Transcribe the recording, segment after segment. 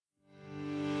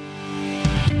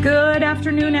Good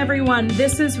afternoon, everyone.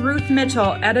 This is Ruth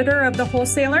Mitchell, editor of The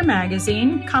Wholesaler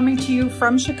magazine, coming to you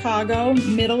from Chicago,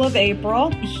 middle of April,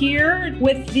 here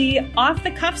with the Off the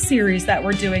Cuff series that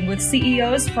we're doing with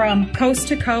CEOs from coast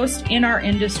to coast in our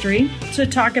industry to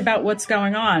talk about what's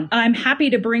going on. I'm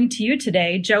happy to bring to you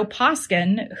today Joe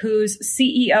Poskin, who's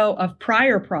CEO of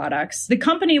Pryor Products. The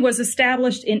company was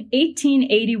established in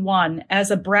 1881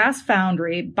 as a brass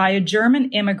foundry by a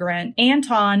German immigrant,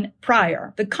 Anton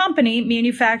Pryor. The company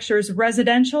manufactures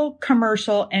residential,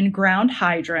 commercial, and ground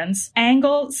hydrants,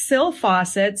 angle sill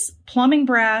faucets, plumbing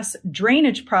brass,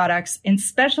 drainage products, and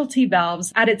specialty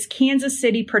valves at its Kansas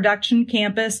City production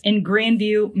campus in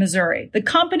Grandview, Missouri. The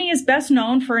company is best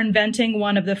known for inventing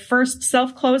one of the first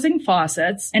self-closing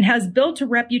faucets and has built a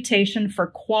reputation for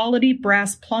quality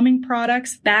brass plumbing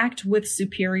products backed with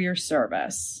superior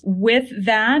service. With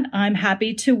that, I'm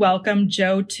happy to welcome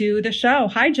Joe to the show.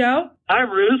 Hi, Joe. Hi,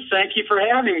 Ruth. Thank you for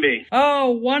having me.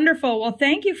 Oh, wonderful. Well,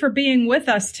 thank you for being with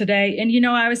us today. And,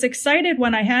 I was excited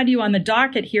when I had you on the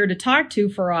docket here to talk to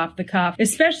for Off the Cuff,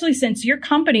 especially since your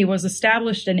company was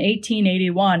established in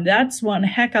 1881. That's one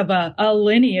heck of a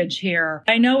lineage here.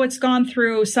 I know it's gone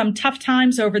through some tough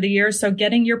times over the years, so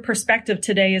getting your perspective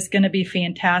today is going to be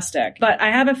fantastic. But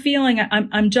I have a feeling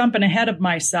I'm jumping ahead of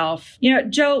myself.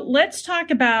 Joe, let's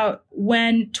talk about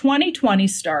when 2020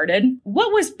 started.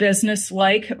 What was business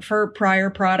like for Pryor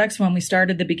Products when we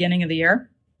started the beginning of the year?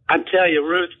 I tell you,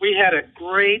 Ruth, we've had a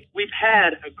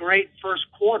great first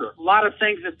quarter. A lot of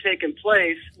things have taken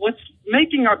place. What's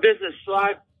making our business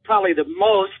thrive probably the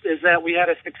most is that we had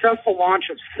a successful launch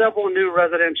of several new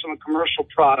residential and commercial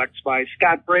products by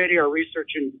Scott Brady, our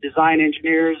research and design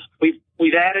engineers.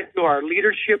 We've added to our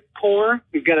leadership core.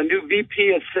 We've got a new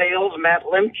VP of sales, Matt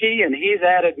Lemke, and he's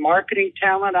added marketing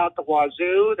talent out the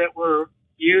wazoo that we're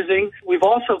using. We've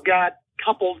also got,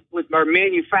 coupled with our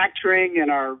manufacturing and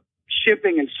our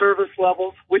shipping and service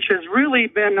levels, which has really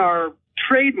been our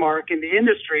trademark in the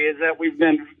industry, is that we've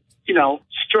been,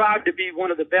 strive to be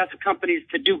one of the best companies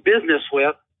to do business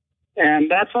with. And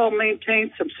that's all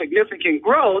maintained some significant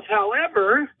growth.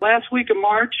 However, last week of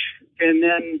March, and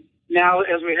then now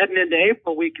as we're heading into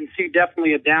April, we can see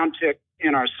definitely a downtick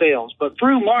in our sales. But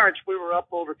through March, we were up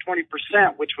over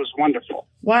 20%, which was wonderful.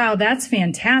 Wow, that's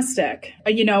fantastic.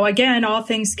 Again, all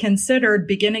things considered,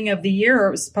 beginning of the year,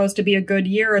 it was supposed to be a good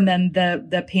year, and then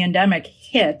the pandemic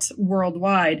hit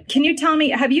worldwide. Can you tell me,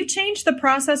 have you changed the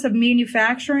process of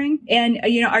manufacturing? And,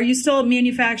 are you still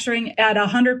manufacturing at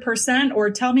 100%, or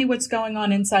tell me what's going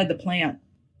on inside the plant?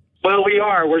 Well, we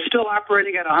are. We're still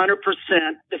operating at 100%.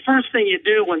 The first thing you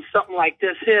do when something like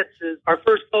this hits is our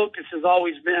first focus has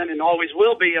always been and always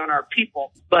will be on our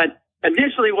people. But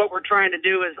initially what we're trying to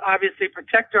do is obviously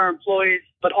protect our employees,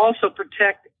 but also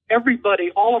protect everybody,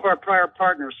 all of our Pryor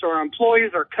partners. So our employees,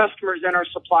 our customers, and our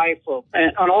supply folks,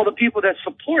 and all the people that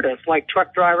support us, like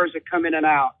truck drivers that come in and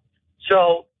out.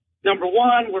 So number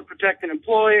one, we're protecting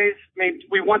employees.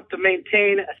 We want to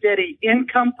maintain a steady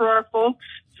income for our folks.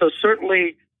 So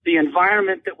certainly the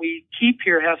environment that we keep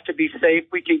here has to be safe.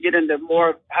 We can get into more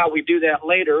of how we do that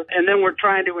later. And then we're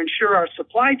trying to ensure our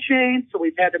supply chain. So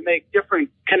we've had to make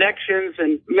different connections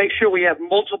and make sure we have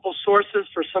multiple sources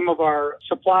for some of our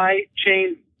supply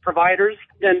chain providers.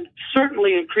 Then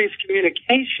certainly increase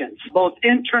communications, both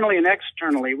internally and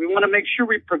externally. We want to make sure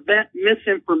we prevent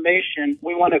misinformation.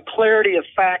 We want a clarity of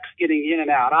facts getting in and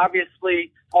out.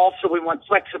 Obviously, also, we want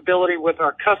flexibility with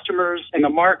our customers and the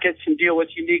markets and deal with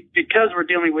because we're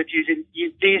dealing with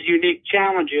these unique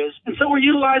challenges. And so we're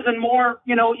utilizing more,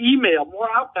 email, more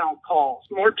outbound calls,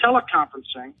 more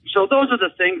teleconferencing. So those are the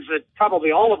things that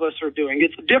probably all of us are doing.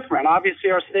 It's different.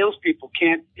 Obviously, our salespeople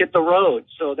can't hit the road.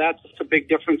 So that's a big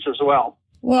difference as well.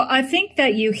 Well, I think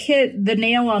that you hit the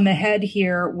nail on the head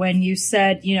here when you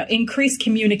said, increased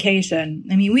communication.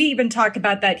 I mean, we even talk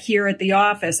about that here at the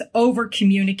office. Over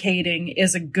communicating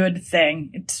is a good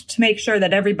thing to make sure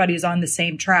that everybody's on the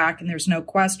same track and there's no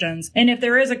questions. And if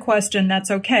there is a question,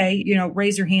 that's okay.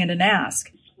 Raise your hand and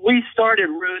ask. We started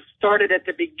at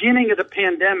the beginning of the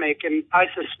pandemic, and I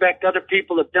suspect other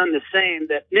people have done the same,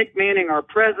 that Nick Manning, our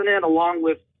president, along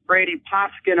with Brady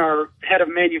Poskin, our head of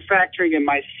manufacturing, and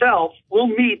myself, we'll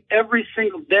meet every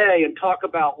single day and talk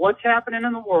about what's happening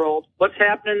in the world, what's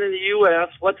happening in the U.S.,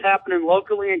 what's happening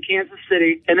locally in Kansas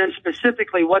City, and then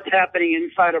specifically what's happening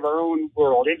inside of our own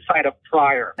world, inside of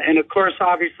Pryor. And of course,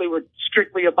 obviously, we're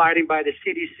strictly abiding by the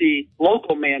CDC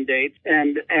local mandates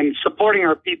and supporting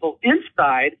our people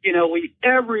inside.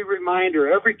 Every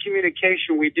reminder, every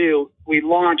communication we do, we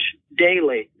launch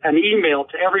daily an email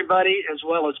to everybody as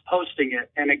well as posting it.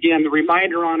 And again, the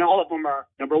reminder on all of them are,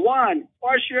 number one,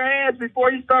 wash your hands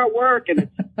before you start work. And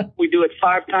it's We do it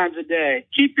 5 times a day.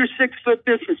 Keep your 6-foot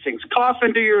distancing. Cough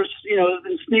into your,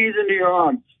 and sneeze into your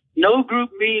arm. No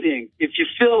group meeting. If you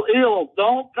feel ill,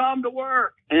 don't come to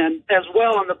work. And as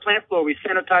well on the plant floor, we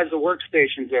sanitize the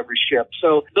workstations every shift.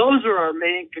 So those are our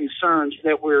main concerns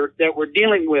that we're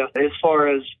dealing with as far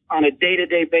as on a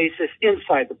day-to-day basis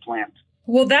inside the plant.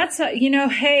 Well, that's,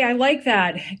 hey, I like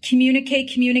that.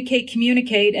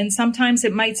 Communicate. And sometimes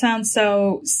it might sound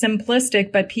so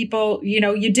simplistic, but people,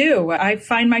 you do. I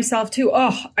find myself too,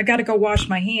 I got to go wash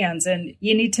my hands, and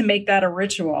you need to make that a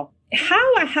ritual.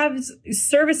 How have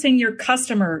servicing your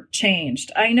customer changed?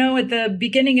 I know at the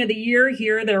beginning of the year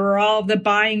here, there were all the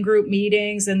buying group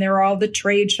meetings and there were all the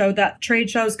trade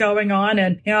shows going on.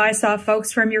 And, I saw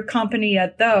folks from your company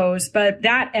at those, but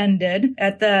that ended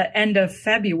at the end of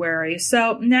February.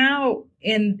 So now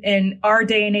in our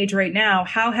day and age right now,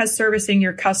 how has servicing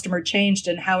your customer changed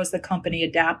and how has the company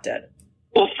adapted?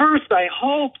 Well, first, I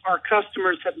hope our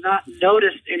customers have not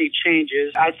noticed any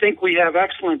changes. I think we have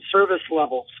excellent service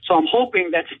levels, so I'm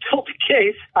hoping that's still the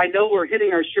case. I know we're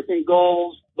hitting our shipping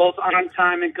goals, both on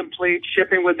time and complete,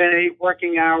 shipping within 8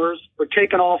 working hours. We're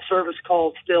taking all service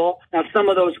calls still. Now, some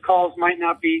of those calls might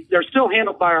not be, they're still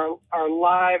handled by our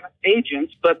live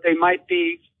agents, but they might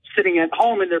be sitting at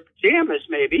home in their pajamas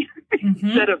maybe,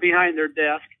 instead of behind their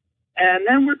desk. And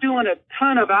then we're doing a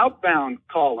ton of outbound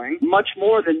calling, much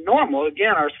more than normal.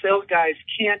 Again, our sales guys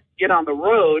can't get on the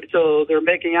road, so they're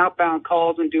making outbound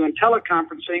calls and doing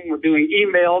teleconferencing. We're doing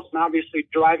emails and obviously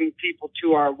driving people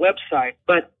to our website.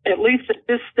 But at least at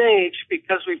this stage,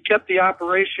 because we've kept the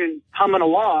operation humming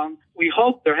along, we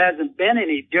hope there hasn't been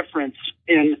any difference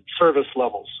in service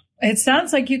levels. It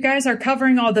sounds like you guys are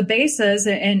covering all the bases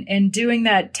and doing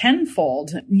that tenfold,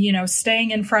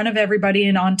 staying in front of everybody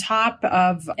and on top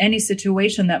of any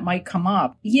situation that might come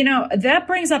up. That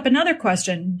brings up another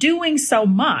question. Doing so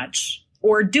much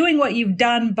or doing what you've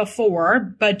done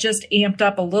before, but just amped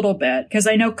up a little bit, because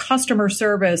I know customer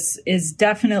service is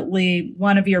definitely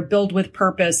one of your build with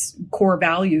purpose core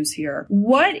values here.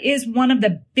 What is one of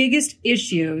the biggest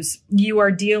issues you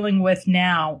are dealing with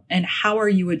now, and how are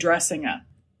you addressing it?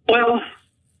 Well,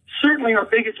 certainly our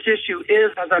biggest issue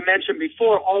is, as I mentioned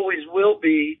before, always will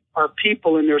be our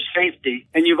people and their safety.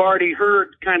 And you've already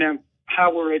heard kind of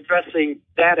how we're addressing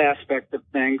that aspect of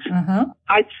things.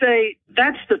 I'd say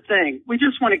that's the thing. We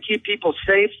just want to keep people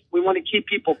safe. We want to keep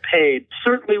people paid.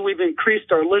 Certainly, we've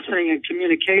increased our listening and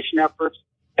communication efforts,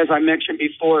 as I mentioned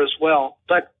before as well.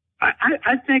 But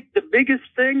I think the biggest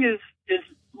thing is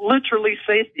literally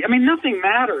safety. I mean, nothing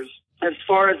matters as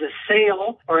far as a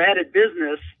sale or added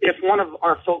business if one of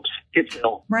our folks gets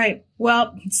ill. Right.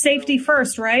 Well, safety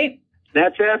first, right?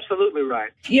 That's absolutely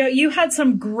right. You had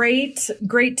some great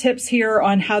tips here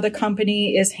on how the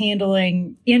company is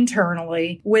handling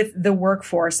internally with the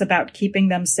workforce about keeping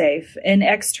them safe, and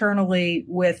externally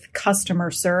with customer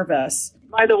service.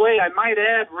 By the way, I might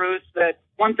add, Ruth, that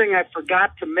one thing I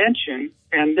forgot to mention,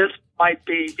 and this might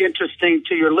be interesting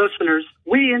to your listeners,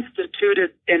 we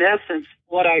instituted, in essence,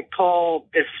 what I call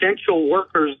essential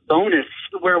workers bonus,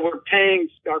 where we're paying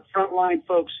our frontline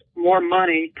folks more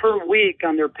money per week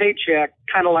on their paycheck,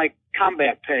 kind of like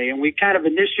combat pay. And we kind of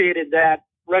initiated that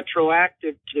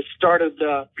retroactive to the start of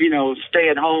the,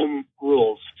 stay-at-home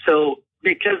rules. So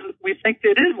because we think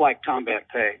it is like combat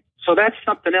pay. So that's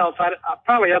something else.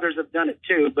 Probably others have done it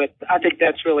too, but I think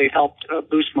that's really helped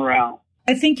boost morale.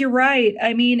 I think you're right.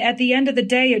 I mean, at the end of the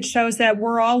day, it shows that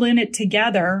we're all in it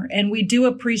together, and we do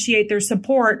appreciate their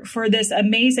support for this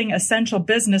amazing essential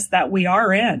business that we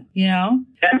are in,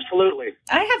 Absolutely.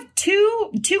 I have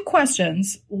two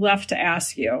questions left to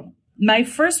ask you. My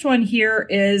first one here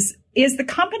is the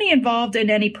company involved in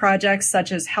any projects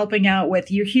such as helping out with,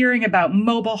 you're hearing about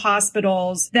mobile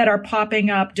hospitals that are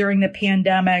popping up during the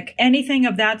pandemic, anything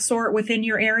of that sort within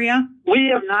your area?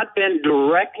 We have not been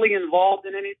directly involved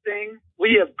in anything.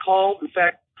 We have in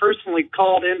fact, personally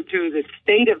called into the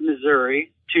state of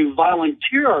Missouri to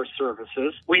volunteer our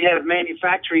services. We have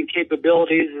manufacturing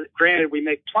capabilities. Granted, we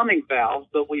make plumbing valves,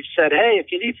 but we've said, hey,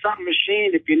 if you need something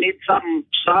machined, if you need something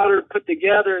soldered, put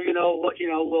together,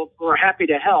 we're happy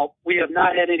to help. We have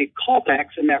not had any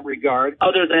callbacks in that regard,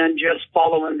 other than just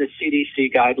following the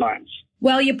CDC guidelines.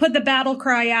 Well, you put the battle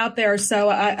cry out there, so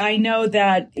I know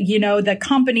that, the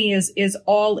company is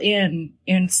all in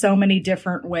so many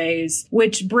different ways,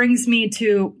 which brings me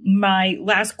to my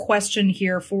last question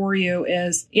here for you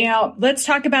is, let's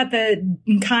talk about the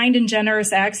kind and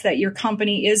generous acts that your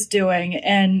company is doing.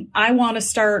 And I want to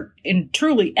start and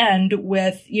truly end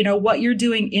with, what you're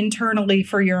doing internally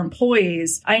for your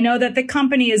employees. I know that the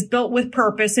company is built with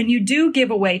purpose, and you do give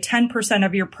away 10%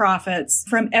 of your profits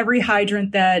from every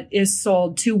hydrant that is sold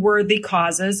sold to worthy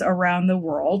causes around the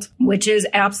world, which is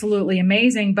absolutely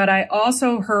amazing. But I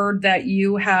also heard that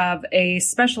you have a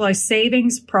specialized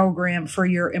savings program for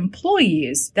your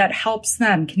employees that helps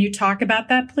them. Can you talk about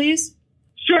that, please?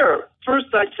 Sure. First,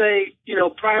 I'd say,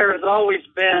 Prior has always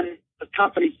been a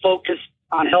company focused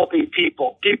on helping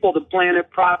people, the planet,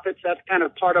 profits. That's kind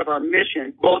of part of our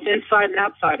mission, both inside and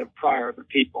outside of Prior, the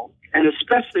people, and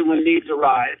especially when needs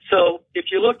arise. So if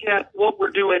you look at what we're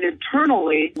doing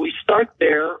internally, we start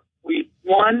there. We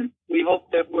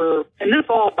hope that and this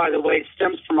all, by the way,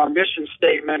 stems from our mission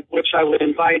statement, which I would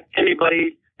invite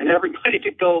anybody and everybody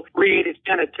to go read. It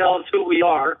kind of tells who we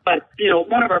are. But,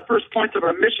 one of our first points of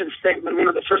our mission statement, one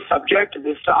of the first objectives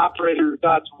is to operate in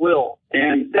God's will.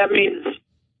 And that means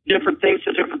different things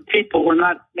to different people. We're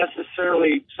not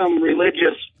necessarily some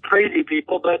religious crazy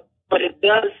people, but it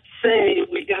does say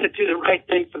we got to do the right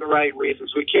thing for the right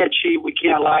reasons. We can't cheat. We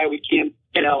can't lie. We can't,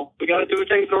 we got to do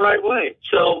things the right way.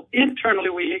 So internally,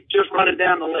 we just run it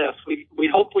down the list. We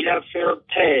hope we have fair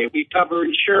pay. We cover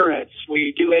insurance.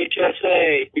 We do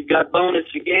HSA. We've got bonus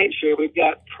and gain share. We've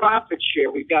got profit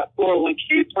share. We've got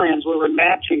 401k plans where we're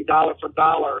matching dollar for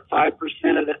dollar, 5%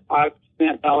 of that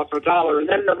 5% dollar for dollar. And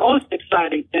then the most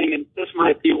exciting thing, and this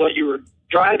might be what you were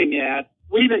driving at,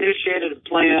 we've initiated a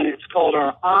plan. It's called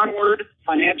our Onward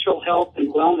Financial Health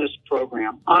and Wellness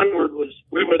Program.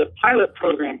 We were the pilot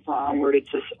program for Onward.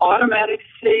 It's this automatic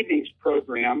savings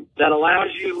program that allows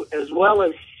you, as well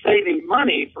as saving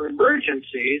money for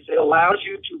emergencies, it allows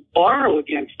you to borrow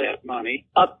against that money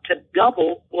up to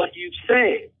double what you've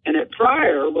saved. And at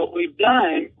Prior, what we've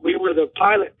done, we were the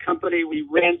pilot company. We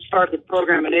started the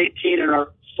program in 2018 and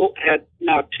had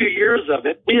now 2 years of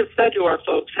it. We have said to our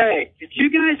folks, hey, if you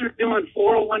guys are doing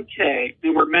 401k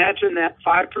and we're matching that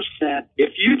 5%,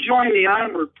 if you join the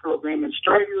Onward program and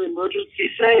start your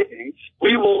emergency savings,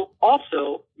 we will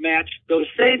also match those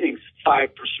savings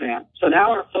 5%. So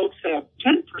now our folks have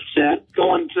 10%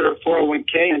 going to their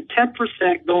 401k and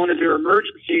 10% going to their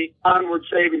emergency Onward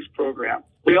savings program.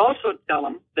 We also tell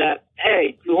them that,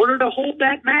 hey, in order to hold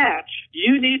that match,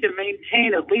 you need to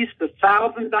maintain at least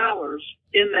 $1,000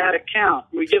 in that account.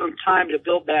 We give them time to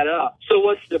build that up. So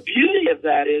what's the beauty of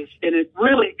that is, and it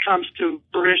really comes to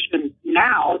fruition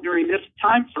now during this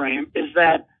time frame, is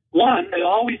that one, they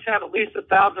always have at least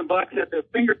 $1,000 at their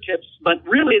fingertips, but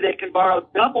really they can borrow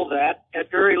double that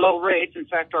at very low rates. In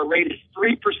fact, our rate is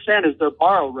 3% is their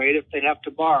borrow rate if they have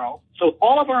to borrow. So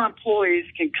all of our employees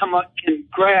can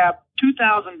grab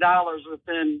 $2,000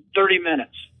 within 30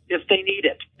 minutes if they need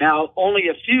it. Now, only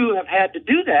a few have had to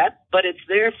do that, but it's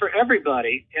there for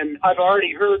everybody. And I've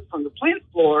already heard from the plant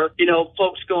floor,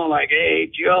 folks going like, hey,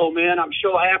 Joe, man, I'm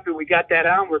so happy we got that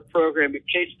Onward program. In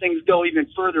case things go even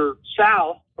further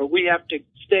south or we have to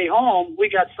stay home, we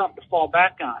got something to fall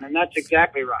back on. And that's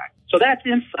exactly right. So that's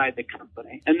inside the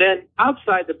company. And then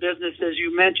outside the business, as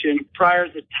you mentioned,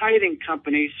 Prior's a tithing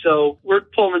company. So we're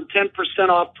pulling 10%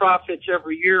 off profits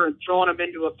every year and throwing them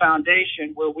into a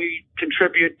foundation where we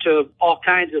contribute to all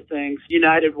kinds of things.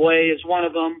 United Way is one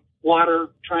of them. Water,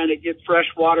 trying to get fresh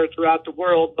water throughout the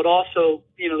world, but also,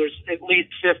 there's at least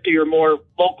 50 or more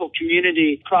local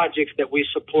community projects that we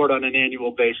support on an annual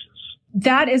basis.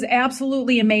 That is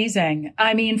absolutely amazing.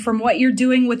 I mean, from what you're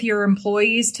doing with your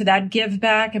employees to that give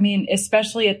back, I mean,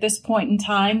 especially at this point in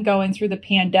time, going through the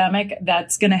pandemic,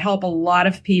 that's going to help a lot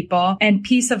of people, and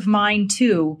peace of mind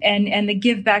too. And the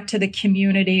give back to the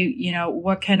community,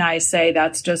 what can I say?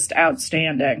 That's just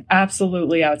outstanding.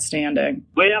 Absolutely outstanding.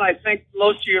 Well, I think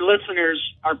most of your listeners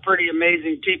are pretty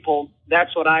amazing people.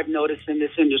 That's what I've noticed in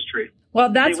this industry. Well,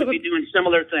 that's they would be doing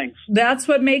similar things. That's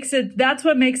what makes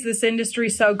this industry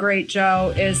so great,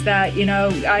 Joe, is that,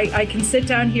 I can sit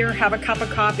down here, have a cup of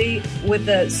coffee with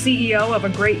the CEO of a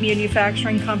great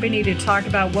manufacturing company to talk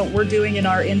about what we're doing in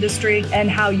our industry and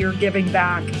how you're giving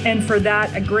back. And for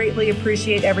that, I greatly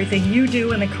appreciate everything you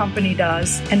do and the company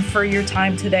does, and for your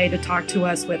time today to talk to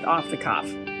us with Off the Cuff.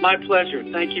 My pleasure.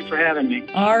 Thank you for having me.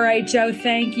 All right, Joe,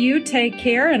 thank you. Take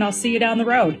care, and I'll see you down the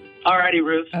road. All righty,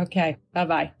 Ruth. Okay,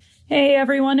 bye-bye. Hey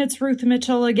everyone, it's Ruth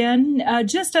Mitchell again.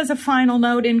 Just as a final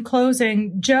note in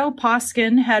closing, Joe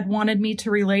Poskin had wanted me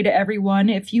to relay to everyone,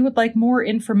 if you would like more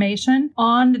information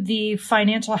on the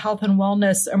Financial Health and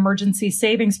Wellness Emergency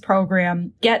Savings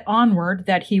Program, Get Onward,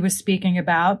 that he was speaking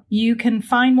about, you can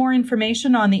find more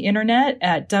information on the internet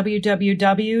at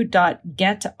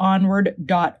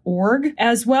www.getonward.org,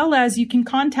 as well as you can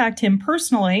contact him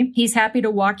personally. He's happy to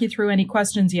walk you through any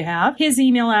questions you have. His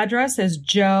email address is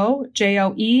joe,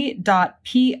 Joe,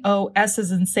 P.O.S.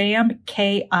 as in Sam,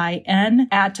 K-I-N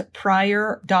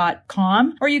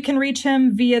 @Pryor.com. Or you can reach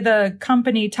him via the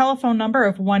company telephone number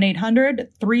of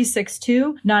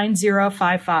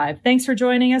 1-800-362-9055. Thanks for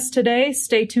joining us today.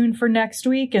 Stay tuned for next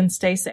week and stay safe.